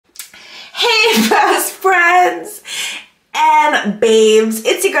best friends and babes,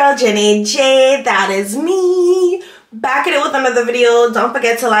 it's your girl Zhane.jay. That is me, back at it with another video. Don't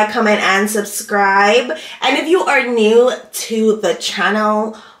forget to like, comment, and subscribe. And if you are new to the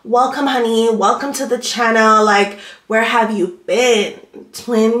channel, welcome honey, welcome to the channel. Like, where have you been,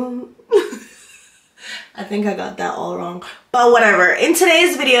 twin? I think I got that all wrong, but whatever. In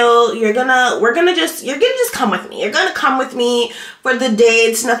today's video, you're gonna just come with me. You're gonna come with me for the day.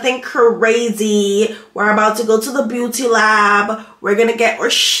 It's nothing crazy. We're about to go to the beauty lab. We're gonna get our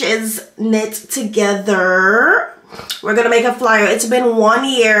shiz knit together. We're gonna make a flyer. It's been 1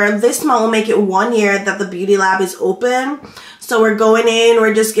 year. This month will make it 1 year that the beauty lab is open. So we're going in,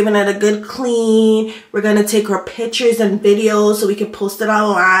 we're just giving it a good clean. We're gonna take our pictures and videos so we can post it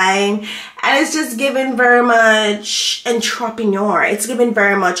online. And it's just giving very much entrepreneur. It's giving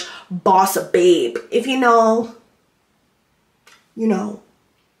very much boss babe. If you know, you know.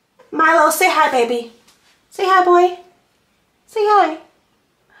 Milo, say hi, baby. Say hi, boy. Say hi.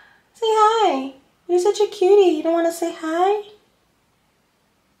 Say hi. You're such a cutie. You don't want to say hi?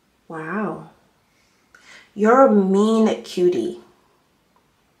 Wow. You're a mean cutie.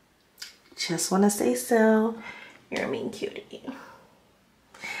 Just want to say so. You're a mean cutie.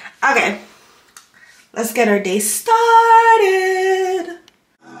 Okay. Let's get our day started.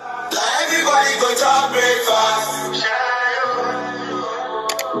 Everybody go to breakfast.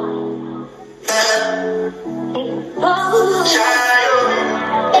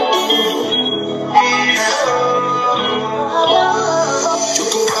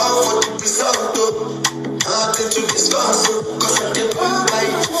 To discuss, cause I did one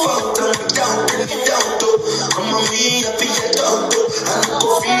life, fucked up, down, I'm a me, I be a dog, I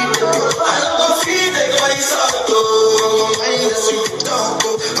go feed the guys out, I'm a mind, that's you dog, I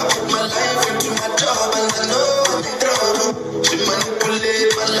put my life into my job, and I know I'm in trouble, she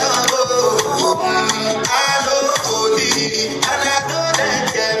manipulate my love, I know holy, and I know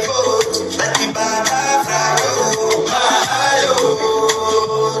that they're both, like the bad I fly,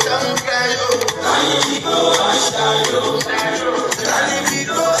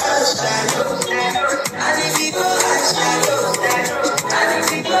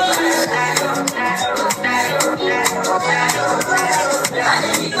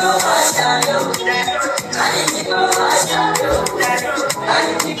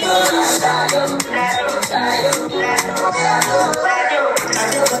 don't cry,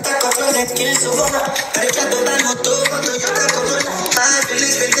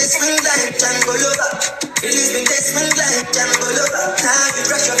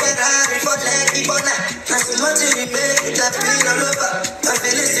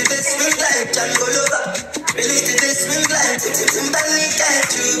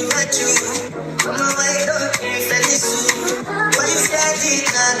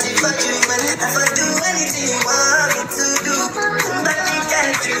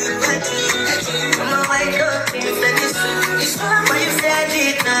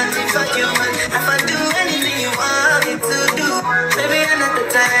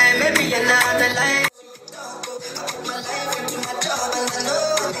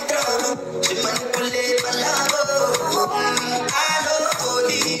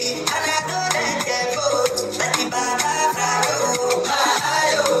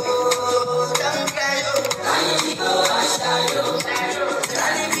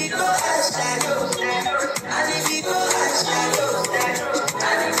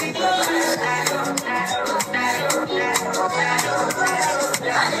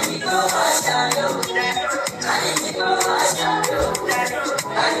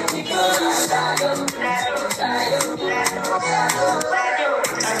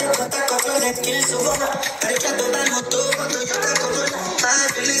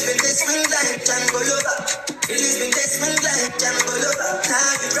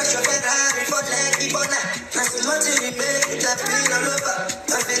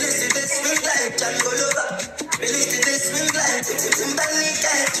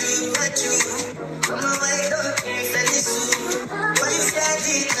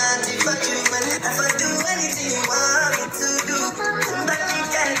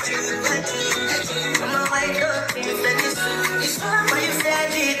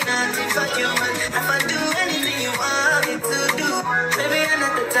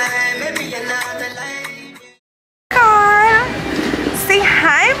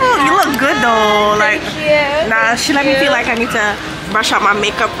 she let me feel like I need to brush out my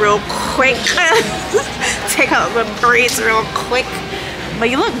makeup real quick. Take out the braids real quick. But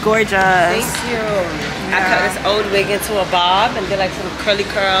you look gorgeous. Thank you. Yeah. I cut this old wig into a bob and did like some curly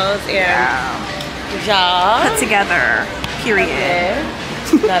curls and yeah. job. Put together. Period.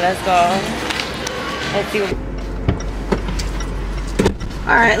 Okay. Now let's go. Let's see.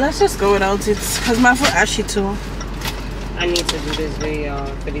 Alright, let's just go without it. Because my foot ashy too. I need to do this video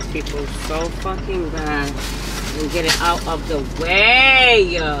for these people so fucking bad. And get it out of the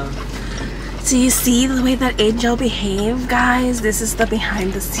way. So you see the way that Angel behaved, guys? This is the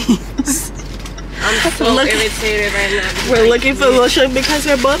behind the scenes. I'm so irritated right now. We're looking for lotion because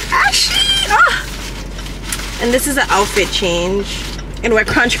we're both ashy. Ah. And this is an outfit change. And we're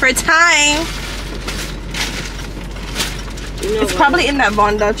crunch for time. You know it's probably in that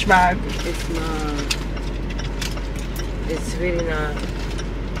Von Dutch bag. It's not. It's really not.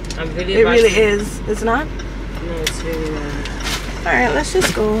 I'm really. It really is. It's not? No, it's really not. Alright, let's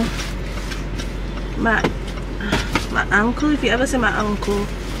just go. My uncle, if you ever say my uncle.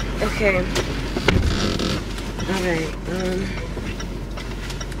 Okay. Alright,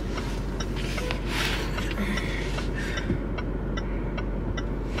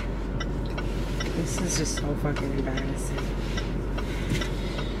 this is just so fucking embarrassing.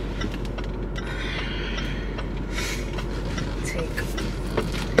 Take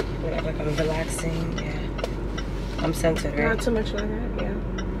whatever, I'm relaxing, yeah. I'm centered, right? Not too much like that, yeah.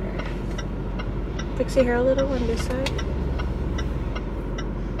 Fix your hair a little on this side.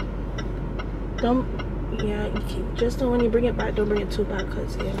 Don't, yeah, you keep, just don't, when you bring it back, don't bring it too back,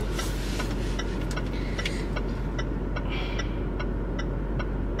 because, yeah.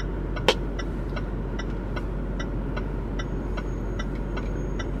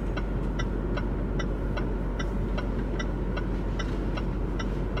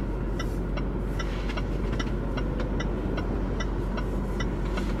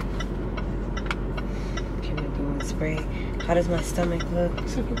 How does my stomach look?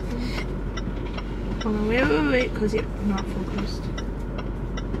 Hold on, wait, because you're not focused.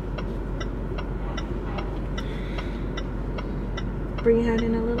 Bring your head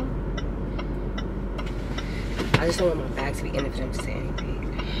in a little. I just don't want my bag to be in if I'm saying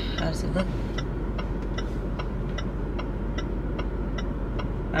anything. How does it look?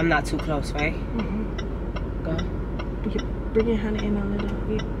 I'm not too close, right? Go. You bring your hand in a little.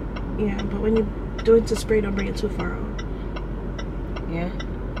 Yeah, but when you do it to spray, don't bring it too far out. Yeah.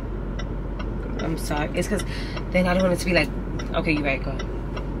 I'm sorry. It's because then I don't want it to be like, okay, you're right, go.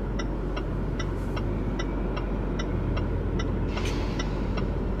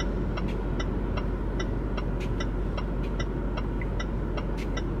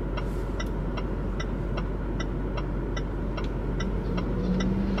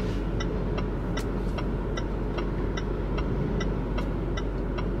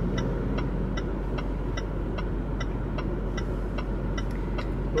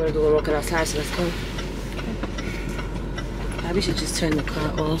 We're gonna do one walking outside, so let's go. Maybe we should just turn the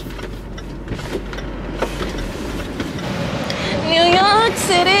car off. New York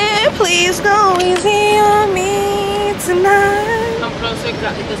City, please go easy on me tonight. Come closer, it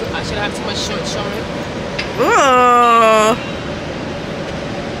doesn't actually have too much short showing. Oh.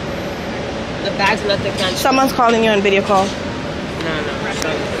 The bag's nothing can. Someone's calling you on video call. No,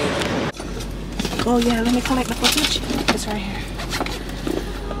 sorry. Oh yeah, let me collect the footage. It's right here.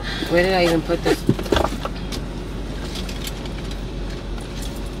 Where did I even put this?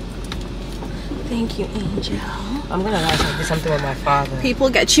 Thank you, Angel. I'm gonna like do something with my father. People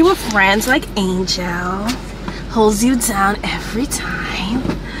get you with friends like Angel. Holds you down every time.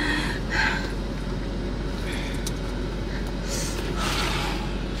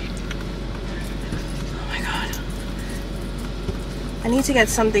 Oh my god. I need to get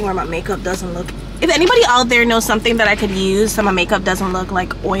something where my makeup doesn't look. If anybody out there knows something that I could use so my makeup doesn't look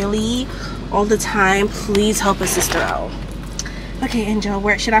like oily all the time, please help a sister out. Okay, Angel,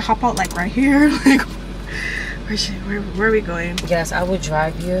 where should I hop out? Like right here? Like where are we going? Yes, I would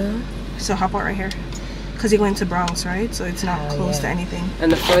drive you. So hop out right here. Because you're going to Bronx, right? So it's not close to anything.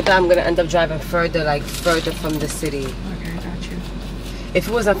 And the further I'm gonna end up driving further, like further from the city. Okay, I got you. If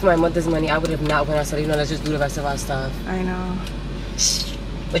it wasn't for my mother's money, I would have not went outside. You know, let's just do the rest of our stuff. I know.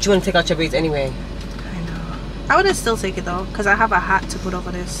 But you want to take out your braids anyway. I would still take it though, because I have a hat to put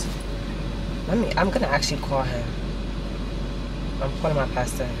over this. I'm gonna actually call him. I'm calling my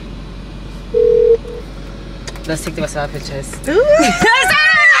pastor. Let's take the rest of our pictures.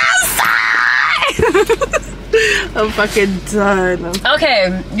 I'm fucking done.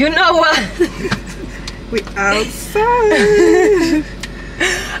 Okay, you know what? We outside.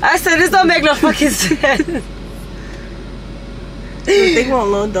 I said this don't make no fucking sense. The thing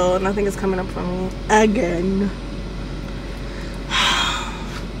won't load though. Nothing is coming up for me again.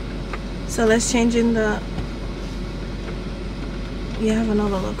 So let's change in the. You have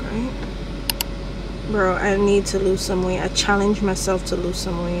another look, right? Bro, I need to lose some weight. I challenge myself to lose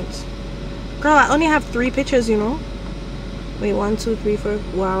some weight. Girl, I only have 3 pictures, you know. Wait, 1, 2, 3, 4.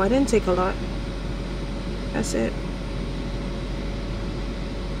 Wow, I didn't take a lot. That's it.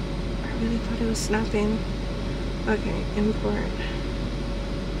 I really thought it was snapping. Okay, import.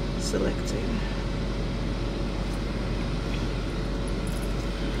 Selected.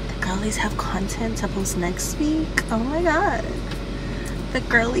 The girlies have content to post next week. Oh my god. The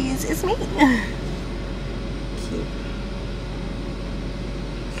girlies is me. Cute.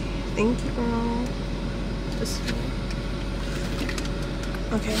 Thank you, girl.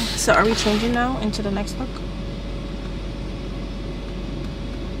 Okay, so are we changing now into the next look?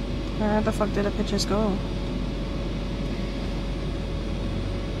 Where the fuck did the pictures go?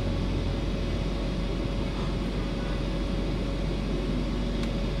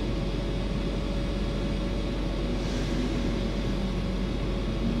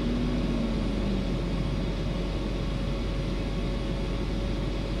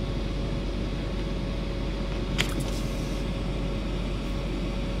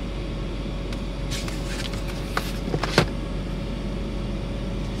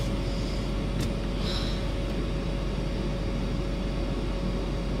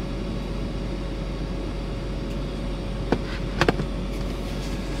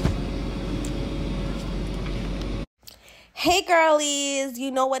 Hey girlies, you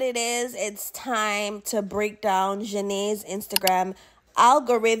know what it is. It's time to break down Zhane's Instagram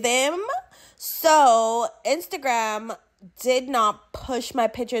algorithm. So Instagram did not push my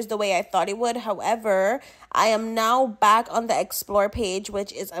pictures the way I thought it would. However, I am now back on the explore page,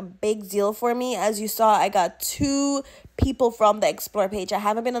 which is a big deal for me. As you saw, I got 2 people from the explore page. I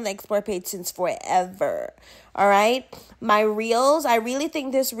haven't been on the explore page since forever. All right, my reels, I really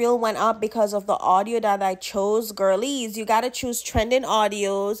think this reel went up because of the audio that I chose. Girlies, you got to choose trending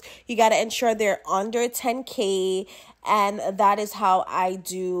audios. You got to ensure they're under 10K, and that is how I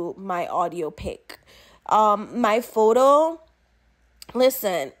do my audio pick. My photo,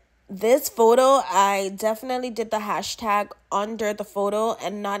 listen, this photo, I definitely did the hashtag under the photo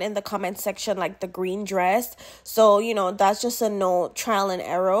and not in the comment section like the green dress. So, you know, that's just a no, trial and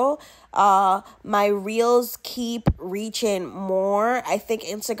error. My reels keep reaching more. I think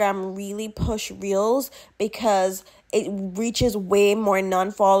Instagram really push reels because it reaches way more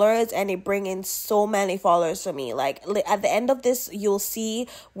non-followers and it brings in so many followers for me. Like at the end of this, you'll see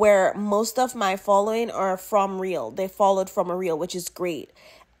where most of my following are from reel. They followed from a reel, which is great.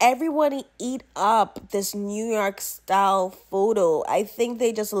 Everybody eat up this New York style photo. I think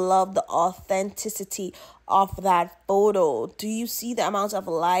they just love the authenticity of that photo. Do you see the amount of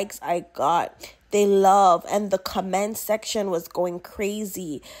likes I got? They love, and the comment section was going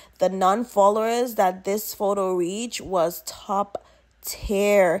crazy. The non-followers that this photo reached was top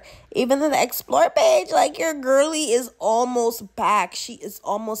tier. Even in the explore page, like, your girly is almost back. She is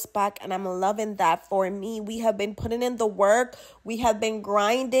almost back, and I'm loving that for me. We have been putting in the work. We have been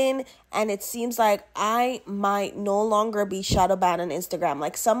grinding, and it seems like I might no longer be shadow banned on Instagram.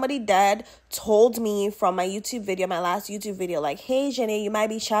 Like, somebody dead told me from my YouTube video, my last YouTube video, like, hey Zhane, you might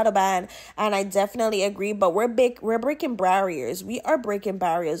be shadow banned, and I definitely agree. But we're breaking barriers. We are breaking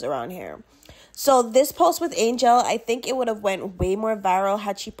barriers around here. So this post with Angel, I think it would have went way more viral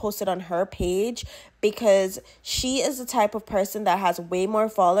had she posted on her page, because she is the type of person that has way more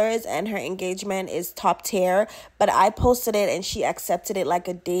followers and her engagement is top tier. But I posted it and she accepted it like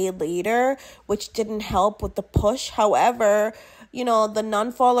a day later, which didn't help with the push. However, you know, the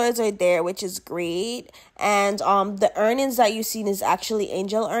non-followers are there, which is great. And the earnings that you seen is actually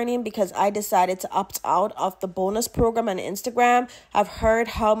Angel earning, because I decided to opt out of the bonus program on Instagram. I've heard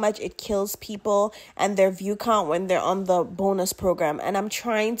how much it kills people and their view count when they're on the bonus program. And I'm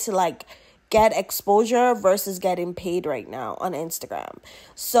trying to, like, get exposure versus getting paid right now on Instagram.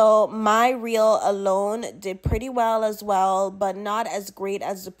 So my reel alone did pretty well as well, but not as great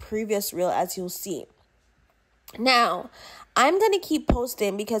as the previous reel, as you'll see. Now, I'm going to keep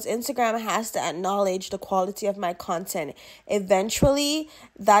posting because Instagram has to acknowledge the quality of my content. Eventually,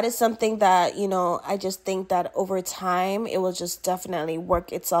 that is something that, you know, I just think that over time, it will just definitely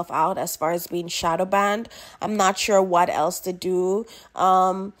work itself out as far as being shadow banned. I'm not sure what else to do.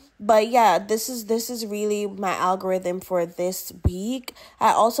 But yeah, this is really my algorithm for this week.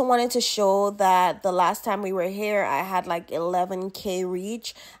 I also wanted to show that the last time we were here, I had like 11K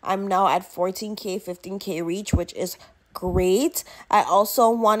reach. I'm now at 14K, 15K reach, which is great. I also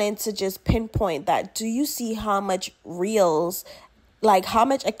wanted to just pinpoint that, do you see how much reels, like how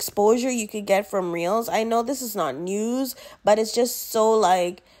much exposure you could get from reels? I know this is not news, but it's just so,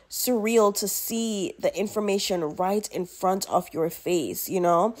 like, surreal to see the information right in front of your face, you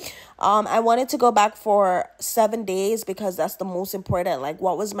know. I wanted to go back for 7 days because that's the most important. Like,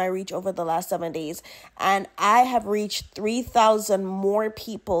 what was my reach over the last 7 days? And I have reached 3,000 more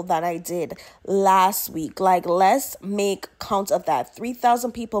people than I did last week. Like, let's make count of that.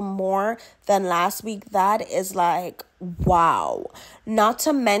 3,000 people more than last week. That is like, wow. Not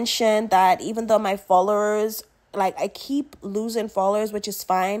to mention that even though my followers, like, I keep losing followers, which is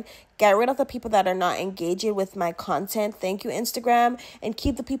fine. Get rid of the people that are not engaging with my content. Thank you, Instagram. And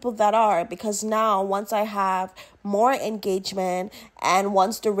keep the people that are, because now once I have more engagement and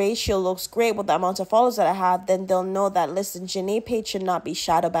once the ratio looks great with the amount of followers that I have, then they'll know that, listen, Janae page should not be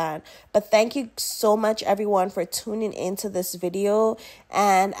shadow banned. But thank you so much, everyone, for tuning into this video.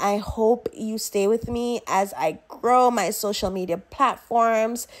 And I hope you stay with me as I grow my social media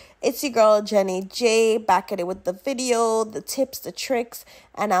platforms. It's your girl, Janae.Jay, back at it with the video, the tips, the tricks,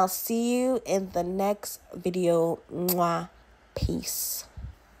 and I'll see you in the next video. Mwah. Peace.